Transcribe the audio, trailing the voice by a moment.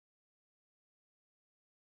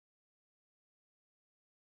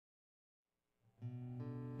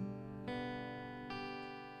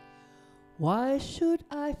Why should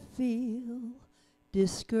I feel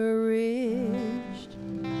discouraged?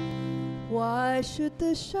 Why should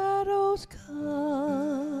the shadows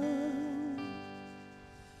come?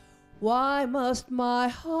 Why must my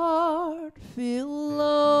heart feel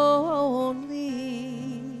lonely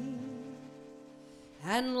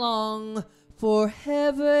and long for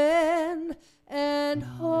heaven and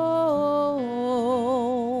home?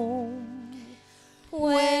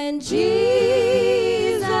 When Jesus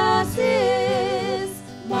is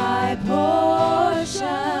my portion,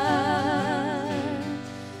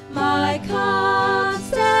 my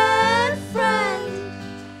constant friend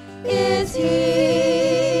is He.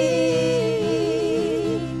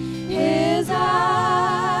 His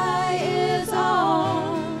eye is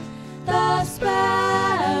on the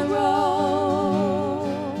sparrow,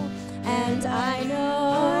 and I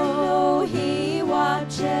know He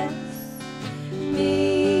watches me.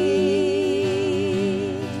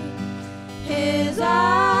 His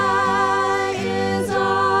eye is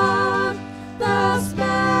on the sparrow,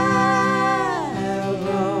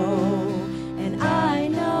 and I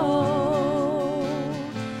know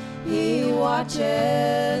He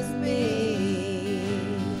watches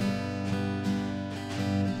me.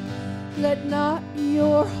 Let not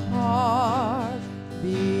your heart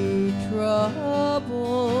be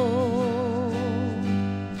troubled.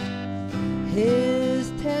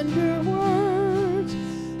 His tender words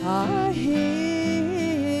I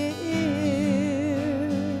hear,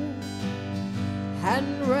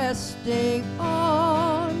 and resting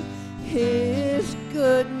on His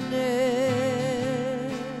goodness,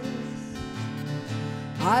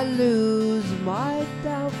 I lose my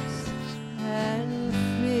doubts and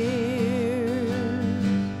fears.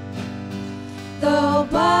 Though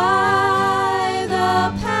by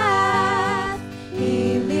the path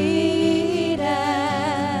He leadeth,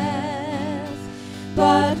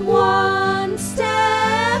 but one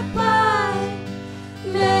step I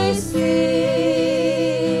may see.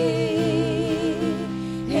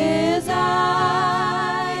 His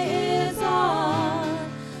eye is on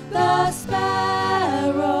the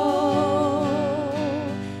sparrow,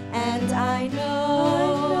 and I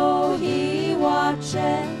know He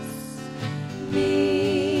watches me.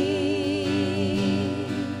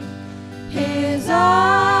 His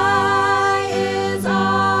eye is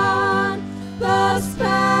on the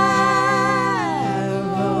sparrow,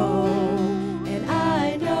 and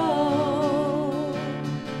I know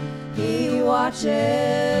He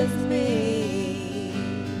watches me.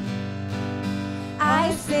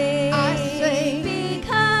 I sing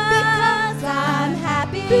because I'm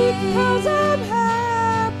happy. Because I'm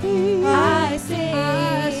happy. I sing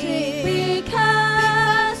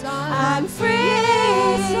because I'm free.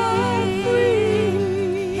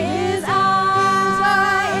 His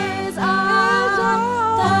eye is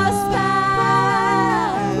on the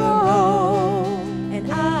sparrow,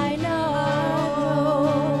 and I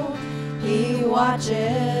know He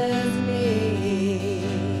watches me.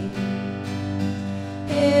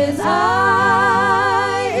 His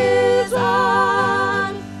eye is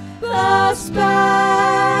on the sparrow,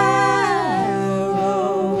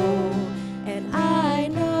 and I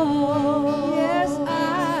know, Yes,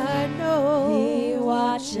 I know He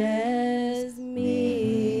watches me.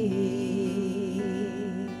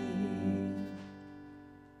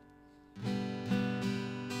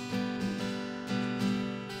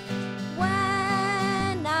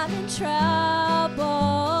 When I'm in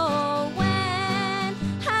trouble, when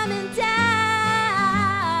I'm in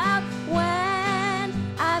doubt, when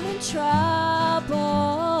I'm in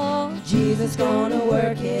trouble, Jesus gonna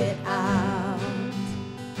work it out.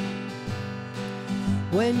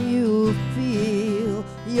 when you feel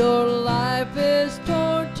your life is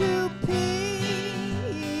torn to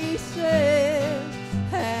pieces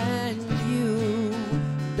and you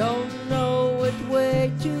don't know which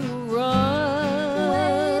way to run.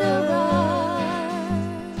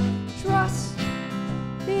 Trust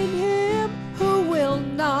in Him who will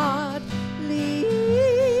not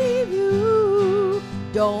leave you.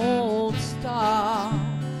 Don't stop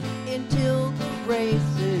until the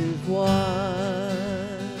race is won.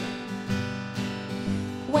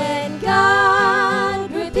 When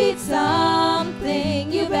God repeats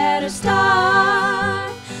something, you better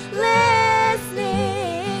start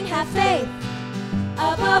listening. Have faith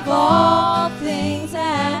above all things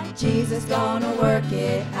that Jesus gonna work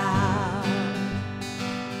it out.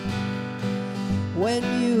 When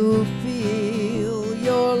you feel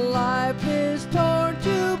your life is torn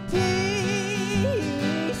to pieces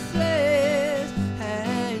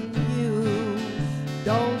and you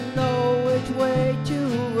don't know which way to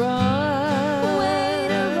run. Way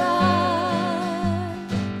to run.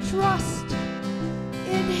 Trust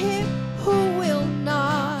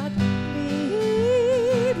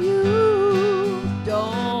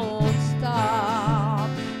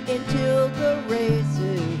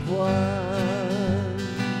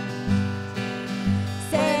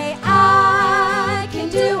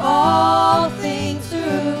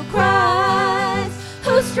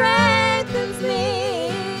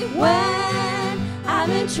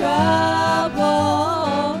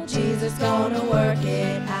trouble, Jesus gonna work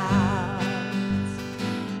it out.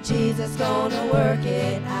 Jesus gonna work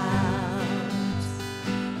it out.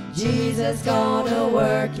 Jesus gonna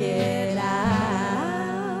work it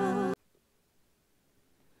out.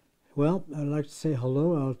 Well, I'd like to say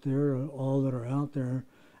hello out there, all that are out there,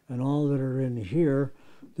 and all that are in here.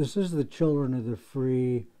 This is the Children of the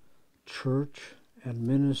Free Church and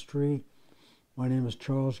Ministry. My name is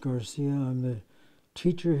Charles Garcia. I'm the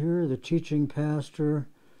teacher here, the teaching pastor.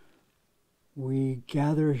 We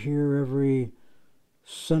gather here every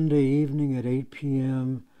Sunday evening at 8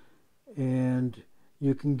 p.m. and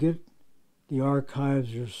you can get the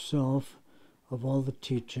archives yourself of all the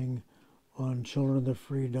teaching on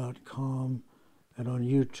childrenofthefree.com and on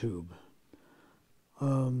YouTube.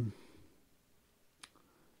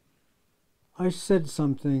 I said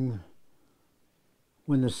something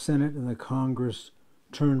when the Senate and the Congress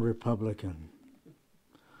turned Republican,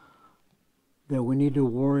 that we need to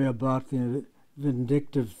worry about the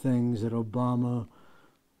vindictive things that Obama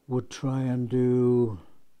would try and do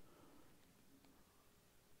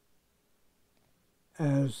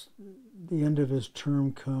as the end of his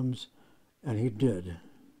term comes, and he did.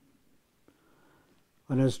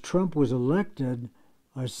 And as Trump was elected,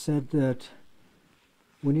 I said that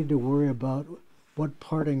we need to worry about what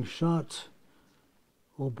parting shots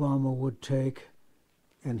Obama would take,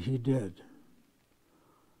 and he did.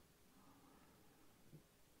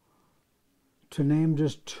 To name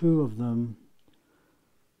just two of them,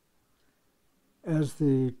 as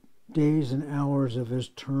the days and hours of his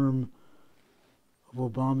term, of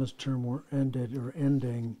Obama's term, were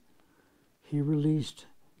ending, he released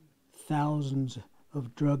thousands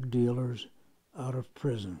of drug dealers out of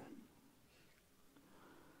prison.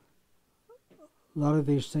 A lot of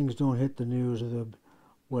these things don't hit the news, of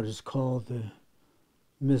what is called the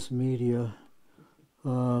Miss Media.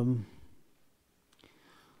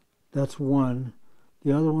 That's one.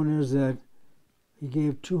 The other one is that he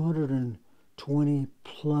gave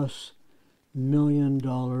 $220+ million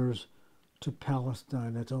to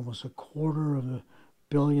Palestine. That's almost $250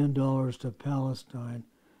 million to Palestine,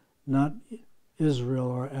 not Israel,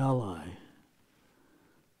 our ally.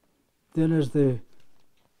 Then as the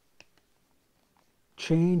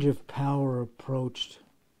change of power approached,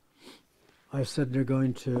 I said they're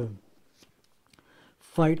going to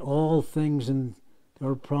fight all things that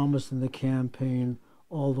were promised in the campaign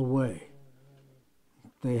all the way.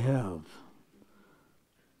 They have.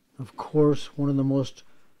 Of course, one of the most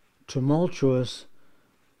tumultuous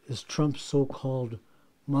is Trump's so-called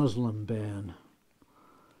Muslim ban.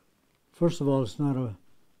 First of all, it's not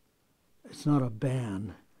a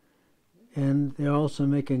ban. And they're also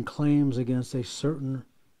making claims against a certain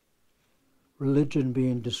religion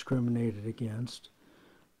being discriminated against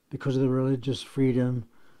because of the religious freedom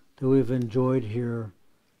that we've enjoyed here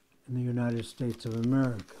in the United States of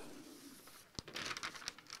America.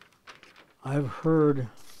 I've heard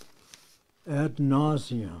ad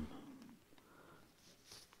nauseum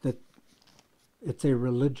that it's a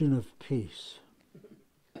religion of peace.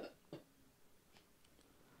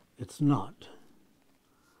 It's not.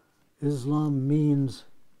 Islam means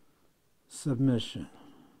submission.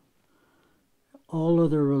 All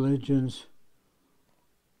other religions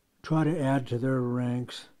try to add to their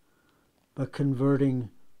ranks by converting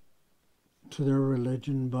to their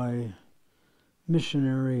religion by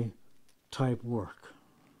missionary type work.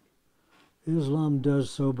 Islam does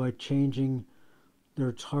so by changing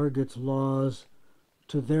their target's laws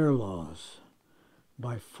to their laws,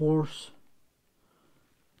 by force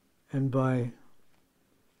and by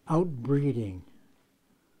outbreeding,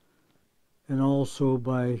 and also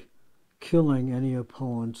by killing any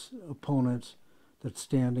opponents that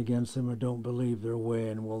stand against them or don't believe their way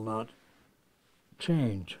and will not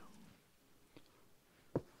change.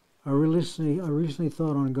 I recently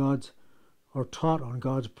taught on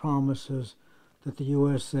God's promises that the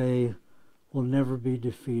USA will never be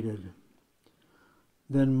defeated.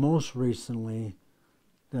 Then most recently,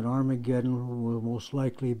 that Armageddon will most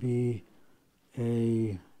likely be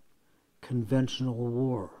a conventional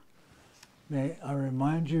war. May I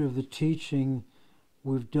remind you of the teaching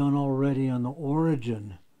we've done already on the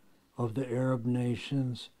origin of the Arab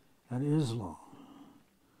nations and Islam.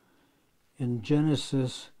 In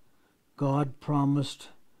Genesis, God promised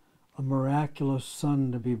a miraculous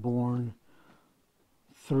son to be born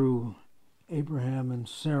through Abraham and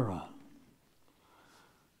Sarah.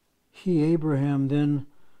 Abraham, then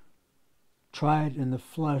tried in the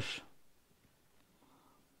flesh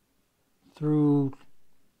through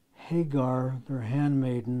Hagar, their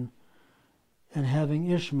handmaiden, and having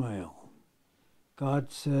Ishmael.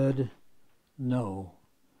 God said, no,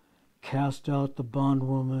 cast out the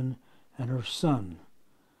bondwoman and her son.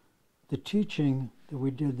 The teaching that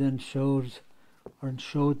we did then showed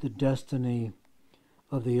the destiny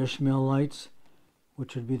of the Ishmaelites,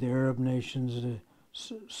 which would be the Arab nations,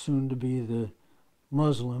 soon to be the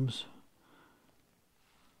Muslims,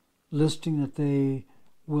 listing that they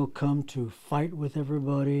will come to fight with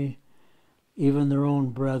everybody, even their own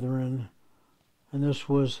brethren. And this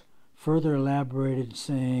was further elaborated,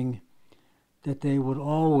 saying that they would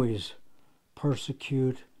always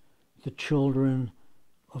persecute the children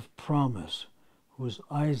of promise, who was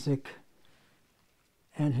Isaac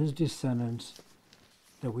and his descendants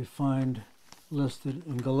that we find listed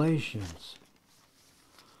in Galatians.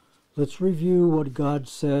 Let's review what God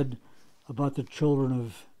said about the children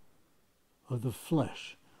of the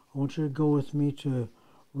flesh. I want you to go with me to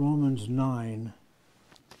Romans 9,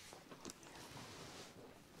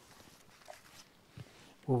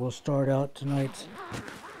 where we'll start out tonight's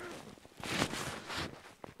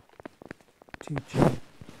teaching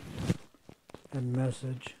and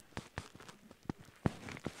message.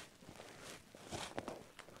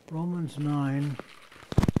 Romans 9,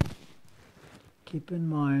 keep in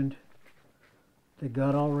mind that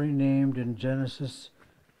God already named in Genesis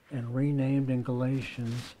and renamed in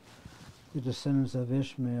Galatians the descendants of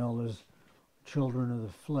Ishmael as children of the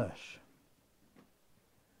flesh.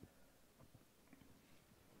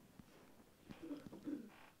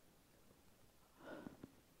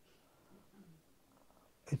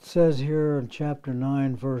 It says here in chapter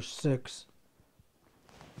 9, verse 6,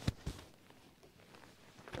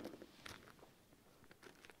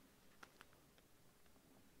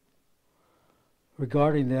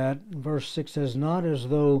 regarding that, verse 6 says, "Not as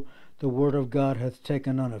though the word of God hath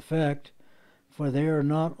taken on effect, for they are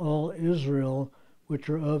not all Israel which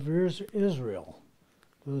are of Israel."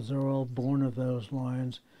 Those are all born of those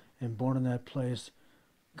lines and born in that place.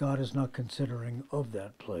 God is not considering of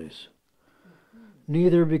that place.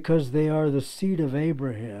 "Neither because they are the seed of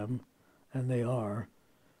Abraham," and they are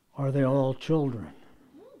they all children.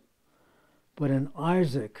 "But in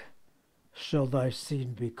Isaac shall thy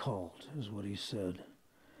seed be called," is what he said.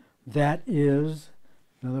 That is,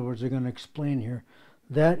 in other words, they're going to explain here,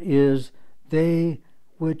 that is, they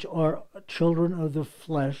which are children of the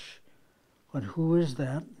flesh. And who is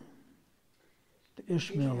that? The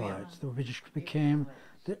Ishmaelites, which became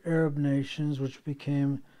the Arab nations, which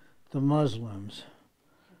became the Muslims.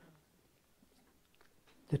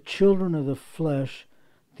 The children of the flesh,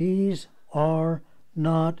 these are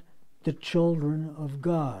not the children of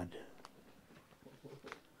God,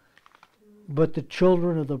 but the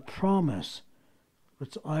children of the promise,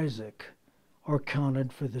 which Isaac, are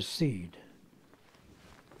counted for the seed.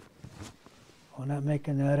 I'm not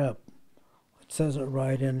making that up. It says it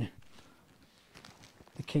right in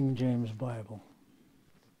the King James Bible.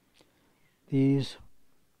 These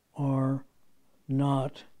are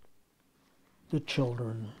not the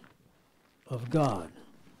children of God.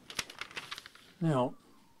 Now,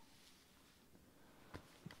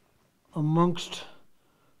 amongst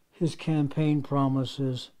his campaign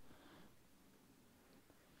promises,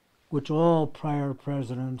 which all prior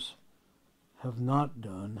presidents have not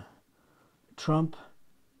done, Trump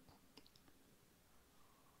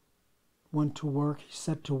went to work, he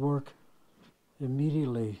set to work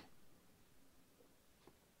immediately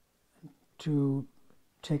to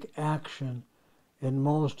take action in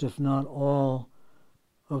most, if not all,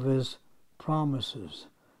 of his promises.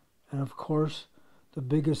 And of course, the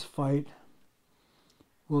biggest fight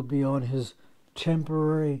will be on his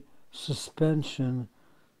temporary suspension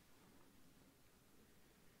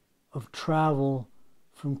of travel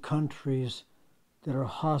from countries that are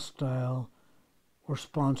hostile or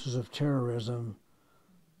sponsors of terrorism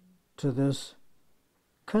to this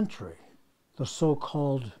country, the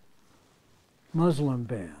so-called Muslim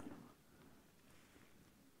ban.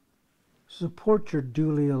 Support your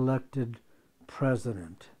duly elected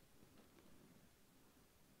president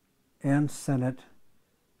and Senate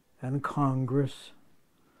and Congress.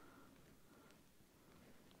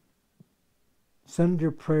 Send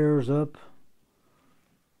your prayers up.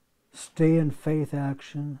 Stay in faith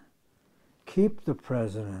action. Keep the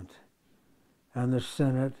president and the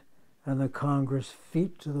Senate and the Congress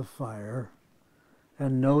feet to the fire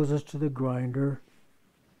and noses to the grinder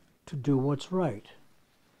to do what's right.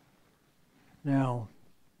 Now,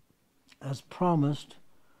 as promised,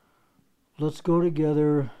 let's go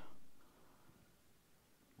together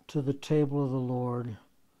to the table of the Lord.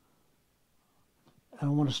 I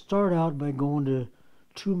want to start out by going to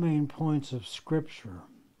two main points of Scripture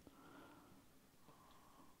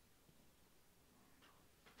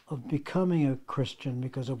of becoming a Christian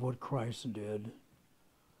because of what Christ did.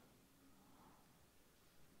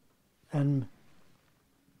 and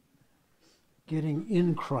getting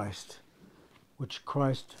in Christ, which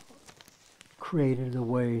Christ created a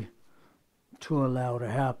way to allow to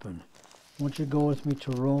happen. I want you to go with me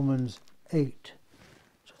to Romans 8.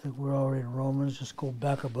 So I think we're already in Romans. Just go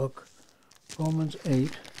back a book. Romans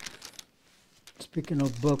 8. Speaking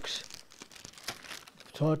of books,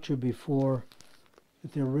 I've taught you before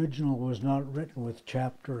that the original was not written with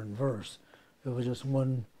chapter and verse. It was just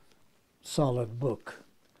one solid book.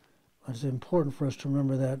 It's important for us to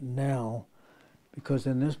remember that now, because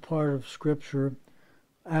in this part of Scripture,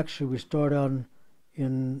 actually we start out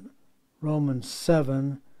in Romans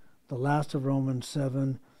 7, the last of Romans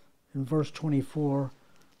 7, in verse 24,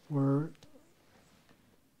 where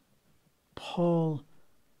Paul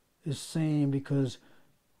is saying, because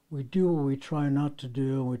we do what we try not to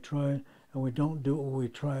do, and we don't do what we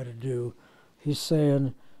try to do. He's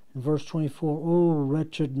saying in verse 24, "O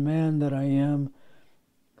wretched man that I am,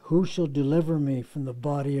 who shall deliver me from the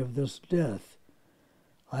body of this death?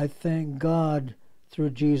 I thank God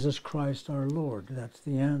through Jesus Christ our Lord." That's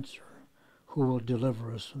the answer. Who will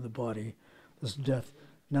deliver us from the body of this death?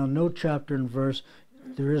 Now, no chapter and verse.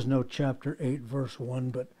 There is no chapter 8, verse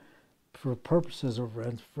 1, but for purposes of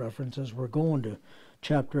references, we're going to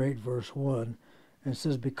chapter 8, verse 1. And it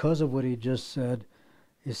says, because of what he just said,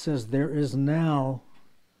 it says, "There is now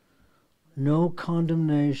no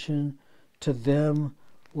condemnation to them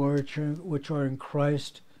which are in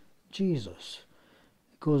Christ Jesus."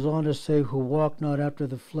 It goes on to say, "Who walk not after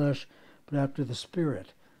the flesh, but after the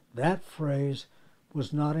Spirit." That phrase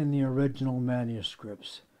was not in the original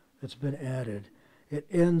manuscripts. It's been added. It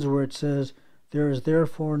ends where it says, "There is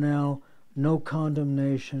therefore now no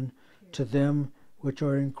condemnation to them which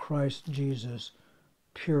are in Christ Jesus,"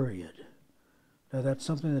 period. Now that's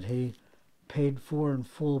something that he paid for in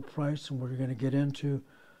full price, and we're going to get into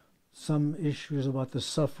some issues about the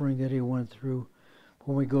suffering that he went through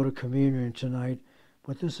when we go to communion tonight.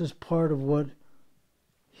 But this is part of what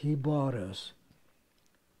he bought us,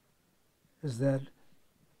 is that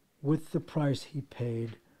with the price he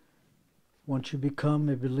paid, once you become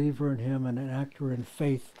a believer in him and an actor in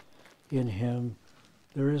faith in him,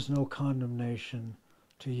 there is no condemnation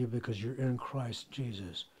to you because you're in Christ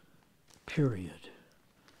Jesus, period.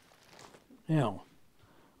 Now,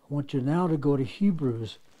 I want you now to go to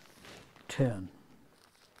Hebrews 10.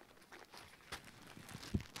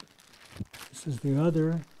 This is the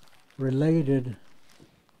other related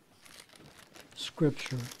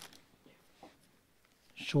scripture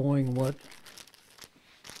showing what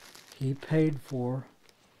he paid for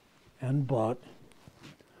and bought.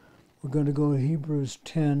 We're going to go to Hebrews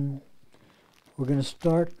 10. We're going to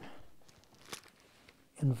start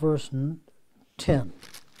in verse 10.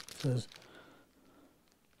 It says,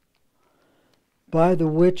 "By the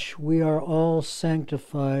which we are all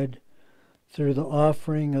sanctified through the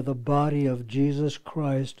offering of the body of Jesus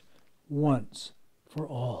Christ once for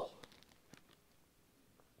all."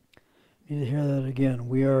 You need to hear that again.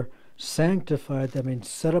 We are sanctified, that means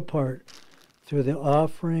set apart, through the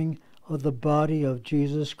offering of the body of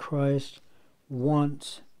Jesus Christ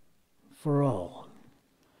once for all.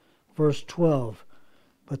 Verse 12,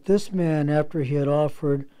 "But this man, after he had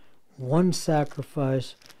offered one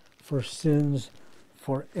sacrifice for sins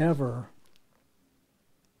forever,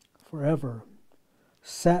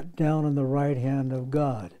 sat down on the right hand of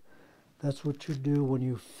God." That's what you do when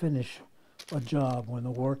you finish a job, when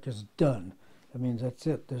the work is done. That means that's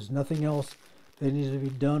it. There's nothing else that needs to be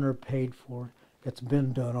done or paid for. It's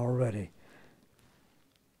been done already.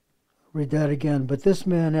 Read that again. "But this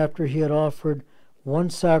man, after he had offered one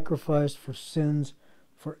sacrifice for sins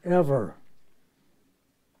forever,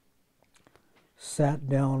 sat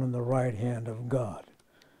down on the right hand of God."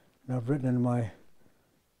 And I've written in my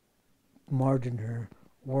margin here,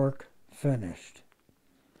 "work finished."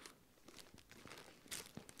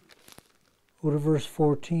 Go to verse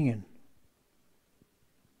 14.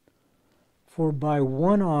 "For by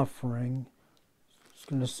one offering," it's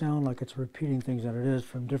going to sound like it's repeating things, and it is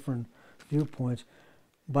from different viewpoints,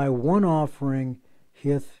 "by one offering he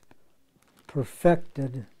hath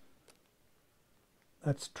perfected,"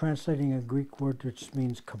 that's translating a Greek word which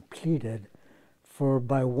means completed, "for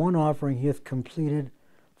by one offering he hath completed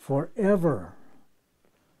forever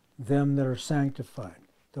them that are sanctified,"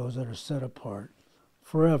 those that are set apart,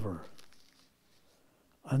 forever.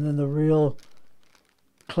 And then the real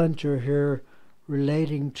clincher here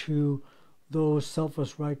relating to those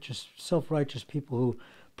self-righteous people who,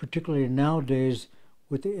 particularly nowadays,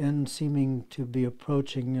 with the end seeming to be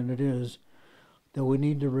approaching, and it is, that we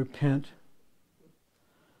need to repent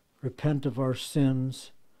of our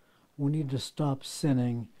sins. We need to stop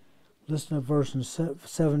sinning. Listen to verse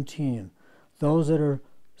 17. Those that are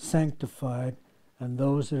sanctified and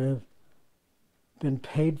those that have been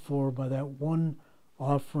paid for by that one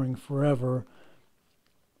offering forever.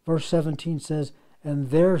 Verse 17 says, and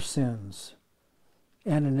their sins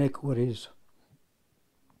and iniquities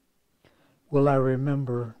will I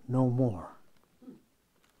remember no more.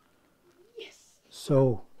 Yes.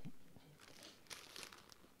 So,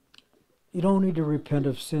 you don't need to repent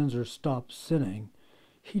of sins or stop sinning.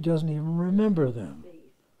 He doesn't even remember them.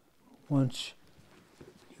 Once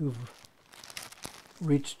you've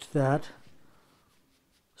reached that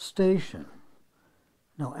station.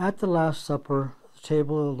 Now, at the Last Supper, the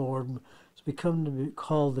table of the Lord has become to be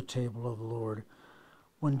called the table of the Lord.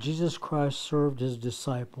 When Jesus Christ served his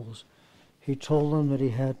disciples, he told them that he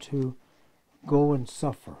had to go and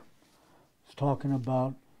suffer. He's talking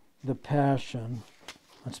about the Passion.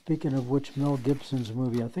 And speaking of which, Mel Gibson's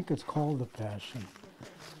movie, I think it's called The Passion.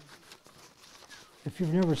 If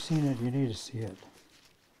you've never seen it, you need to see it.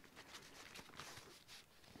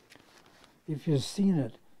 If you've seen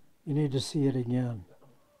it, you need to see it again,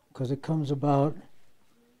 because it comes about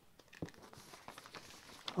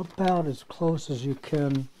as close as you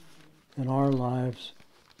can in our lives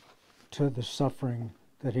to the suffering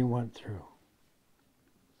that he went through.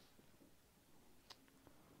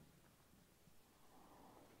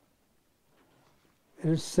 It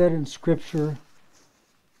is said in Scripture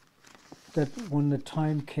that when the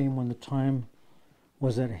time came, when the time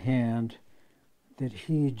was at hand, that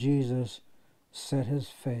he, Jesus, set his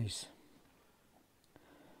face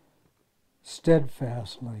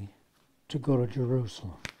steadfastly to go to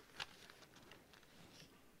Jerusalem.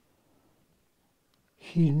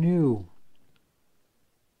 He knew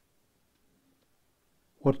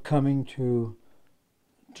what coming to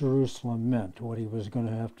Jerusalem meant, what he was going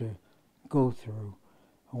to have to go through.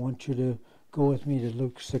 I want you to go with me to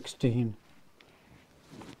Luke 16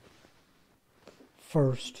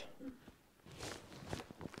 first.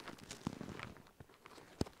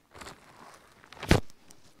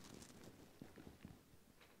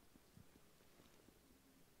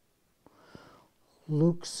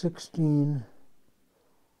 Luke 16,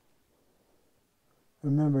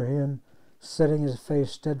 remember him setting his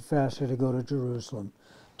face steadfastly to go to Jerusalem,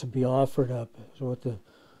 to be offered up, is what the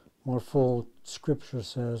more full scripture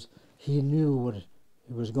says. He knew what he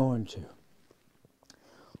was going to.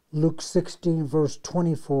 Luke 16, verse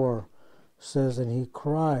 24 says, and he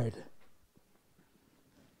cried,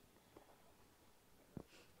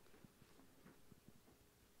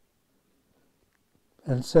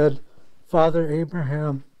 and said, Father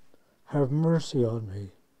Abraham, have mercy on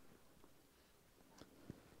me,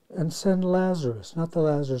 and send Lazarus, not the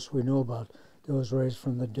Lazarus we know about that was raised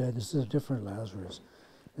from the dead, this is a different Lazarus,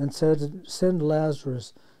 and said, send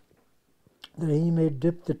Lazarus that he may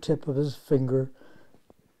dip the tip of his finger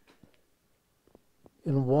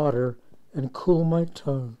in water and cool my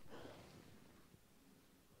tongue,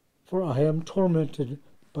 for I am tormented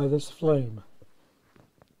by this flame.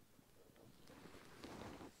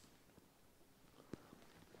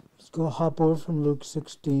 Let's go hop over from Luke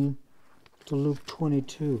 16 to Luke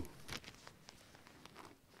 22.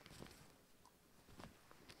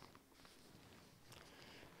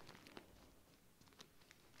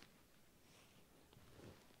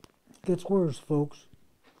 It gets worse, folks.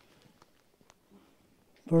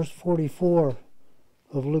 Verse 44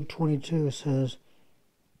 of Luke 22 says,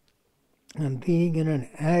 and being in an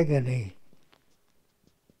agony,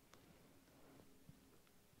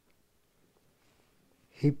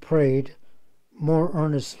 he prayed more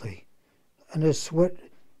earnestly, and his sweat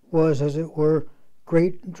was, as it were,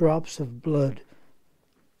 great drops of blood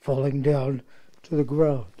falling down to the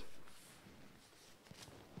ground.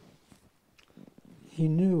 He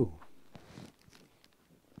knew.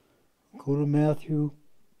 Go to Matthew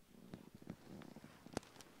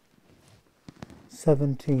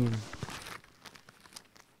 17.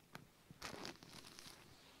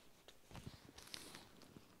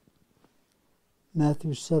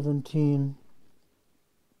 Matthew 17,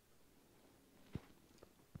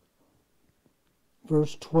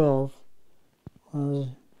 verse 12,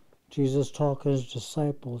 Jesus talked to his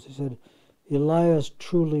disciples. He said, Elias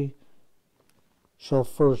truly shall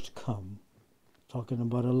first come, talking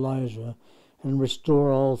about Elijah, and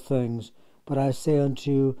restore all things. But I say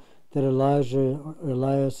unto you that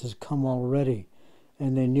Elias is come already,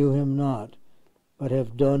 and they knew him not, but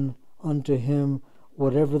have done unto him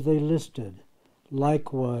whatever they listed.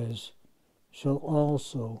 Likewise shall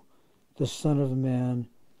also the Son of Man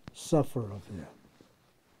suffer of them.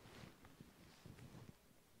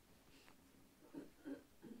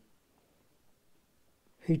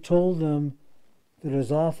 He told them that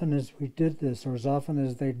as often as we did this, or as often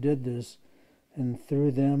as they did this, and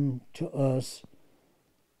through them to us,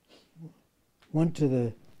 went to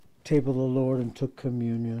the table of the Lord and took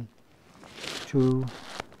communion, to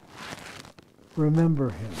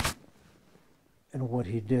remember him and what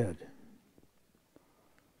he did.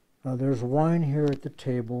 Now there's wine here at the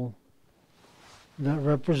table that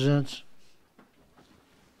represents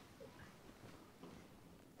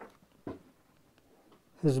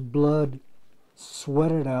his blood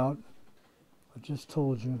sweated out. I just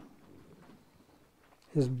told you.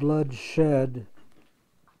 His blood shed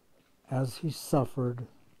as he suffered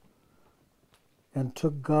and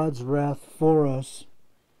took God's wrath for us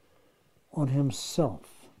on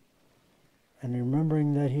himself. And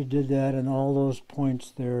remembering that he did that and all those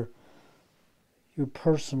points there, you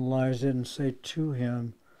personalize it and say to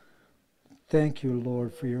him, thank you,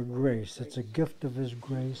 Lord, for your grace. It's a gift of his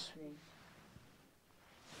grace.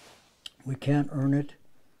 We can't earn it.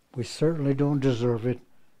 We certainly don't deserve it.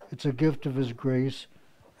 It's a gift of his grace,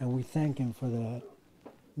 and we thank him for that.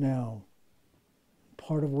 Now,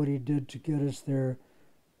 part of what he did to get us there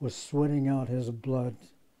was sweating out his blood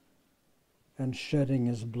and shedding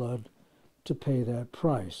his blood to pay that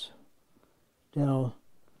price. Now,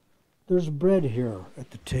 there's bread here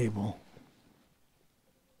at the table.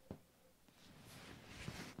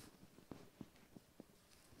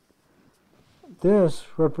 This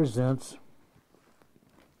represents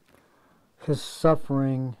his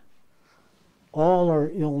suffering, all our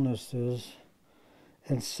illnesses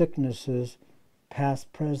and sicknesses,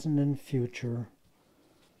 past, present, and future,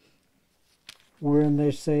 wherein they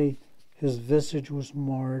say his visage was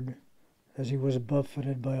marred as he was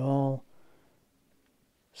buffeted by all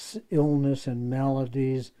illness and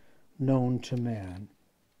maladies known to man.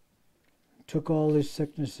 Took all these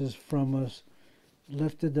sicknesses from us,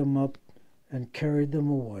 lifted them up, and carried them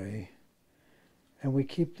away. And we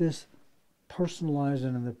keep this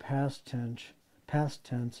personalizing in the past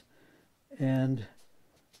tense, and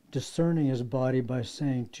discerning his body by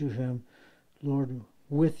saying to him, Lord,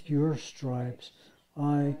 with your stripes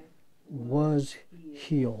I was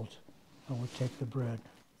healed. I will take the bread.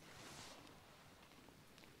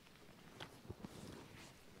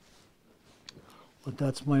 But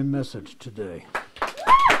that's my message today.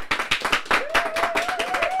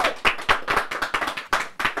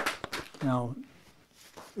 Now,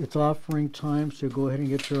 it's offering time, so go ahead and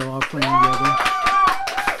get your offering together.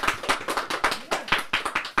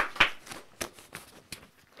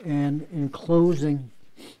 And in closing,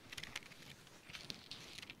 I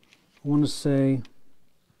want to say,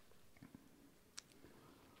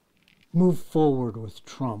 move forward with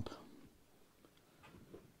Trump.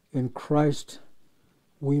 In Christ,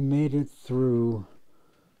 we made it through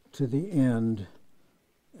to the end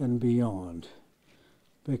and beyond.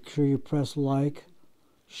 Make sure you press like,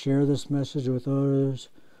 share this message with others,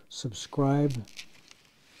 subscribe,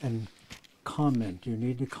 and comment. You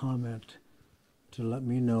need to comment to let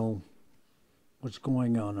me know what's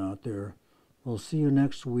going on out there. We'll see you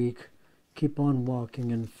next week. Keep on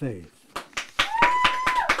walking in faith.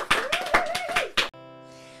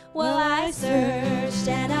 Well, I searched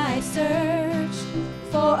and I searched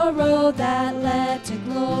for a road that led to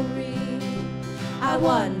glory. I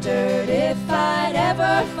wondered if I'd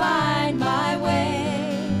ever find my way.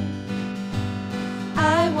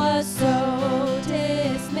 I was so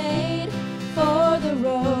dismayed, for the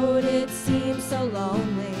road, it seemed so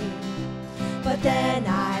lonely. But then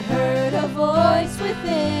I heard a voice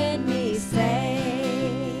within me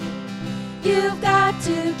say, you've got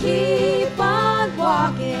to keep on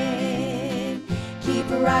walking, keep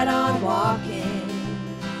right on walking,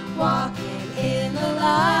 walking in the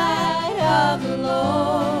light of the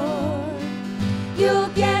Lord. You'll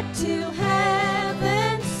get to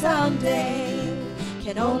heaven someday,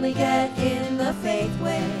 can only get in the faith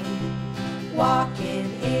way,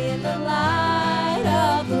 walking in the light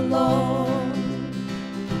of the Lord.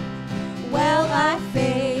 Well, I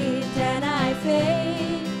faced and I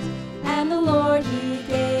faced, and the Lord, he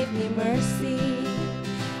gave me mercy.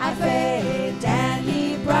 I faced and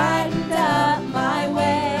he brightened up my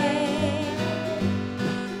way.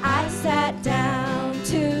 I sat down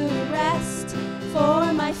to rest,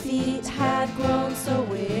 for my feet had grown so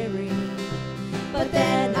weary. But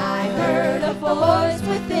then I heard a voice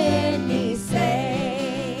within me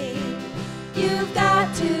say, you've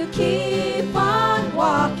got to keep on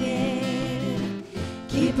walking,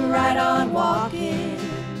 keep right on walking,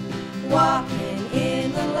 walking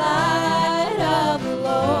in the light of the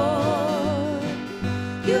Lord.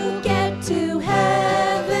 You'll get to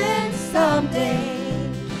heaven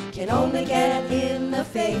someday, can only get in the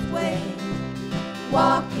faith way,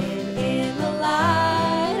 walking in the light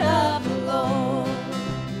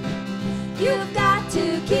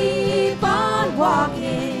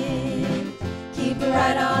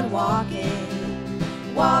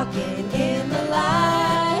walking in the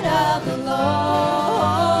light of the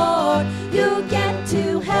Lord. You'll get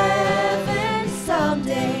to heaven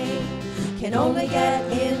someday, can only get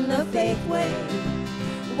in the faith way,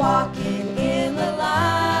 walking